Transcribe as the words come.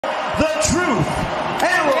the truth,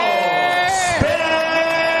 Errol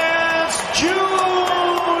Spence Jr.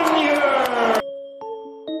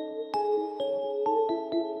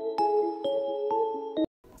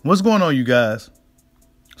 What's going on, you guys?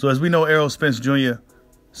 So as we know, Errol Spence Jr.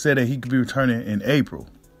 said that he could be returning in April.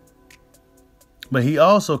 But he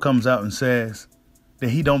also comes out and says that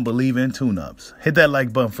he don't believe in tune-ups. Hit that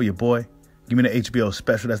like button for your boy. Give me the HBO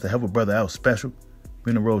special. That's the Help a Brother Out special. We're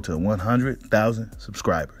on the road to 100,000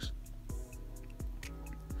 subscribers.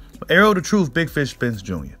 But Errol the Truth, Big Fish Spence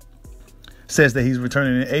Jr. says that he's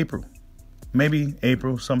returning in April. Maybe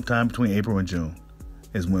April, sometime between April and June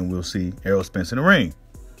is when we'll see Errol Spence in the ring.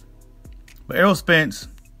 But Errol Spence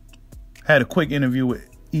had a quick interview with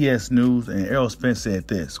ES News, and Errol Spence said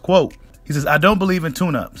this, quote, he says, "I don't believe in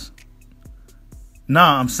tune-ups.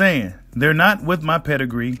 Nah, I'm saying they're not with my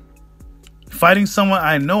pedigree. Fighting someone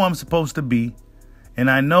I know I'm supposed to be,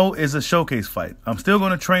 and I know is a showcase fight. I'm still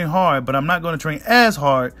going to train hard, but I'm not going to train as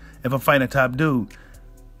hard if I'm fighting a top dude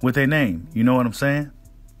with a name." You know what I'm saying?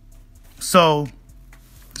 So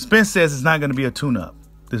Spence says it's not going to be a tune-up,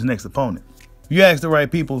 this next opponent. You ask the right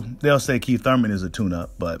people, they'll say Keith Thurman is a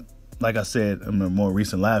tune-up. But like I said in a more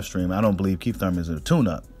recent live stream, I don't believe Keith Thurman is a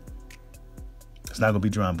tune-up. It's not going to be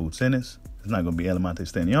John Boots Ennis. It's not going to be Elamante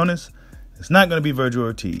Stanionis. It's not going to be Virgil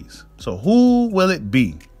Ortiz. So who will it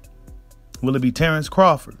be? Will it be Terrence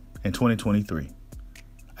Crawford in 2023?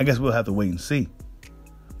 I guess we'll have to wait and see.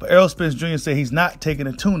 But Errol Spence Jr. said he's not taking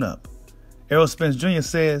a tune-up. Errol Spence Jr.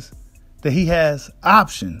 says that he has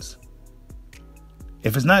options.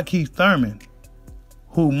 If it's not Keith Thurman,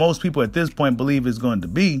 who most people at this point believe is going to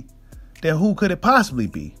be, then who could it possibly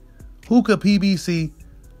be? Who could PBC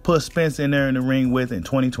put Spence in there in the ring with in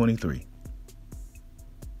 2023?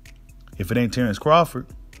 If it ain't Terrence Crawford,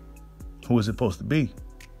 who is it supposed to be?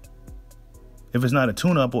 If it's not a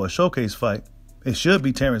tune-up or a showcase fight, it should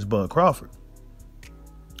be Terrence Bud Crawford.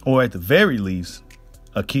 Or at the very least,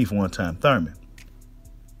 a Keith one-time Thurman.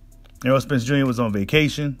 Errol Spence Jr. was on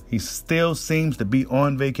vacation. He still seems to be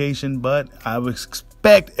on vacation, but I would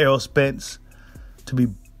expect Errol Spence to be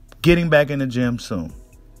getting back in the gym soon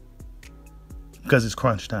because it's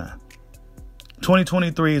crunch time.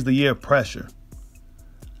 2023 is the year of pressure.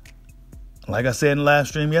 Like I said in the live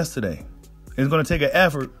stream yesterday, it's going to take an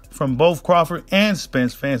effort from both Crawford and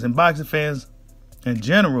Spence fans and boxing fans in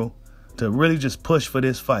general to really just push for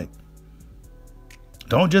this fight.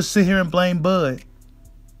 Don't just sit here and blame Bud.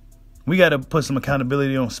 We got to put some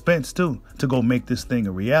accountability on Spence, too, to go make this thing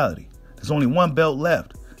a reality. There's only one belt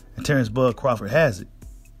left, and Terrence Bud Crawford has it.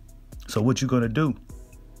 So what you going to do?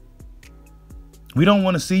 We don't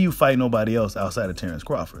want to see you fight nobody else outside of Terrence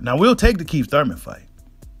Crawford. Now, we'll take the Keith Thurman fight.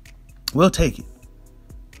 We'll take it.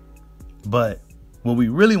 But what we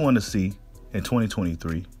really want to see in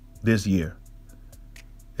 2023, this year,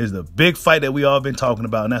 is the big fight that we all been talking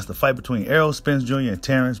about, and that's the fight between Errol Spence Jr. and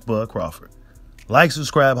Terrence Bud Crawford. Like,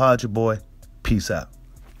 subscribe, holla at your boy. Peace out.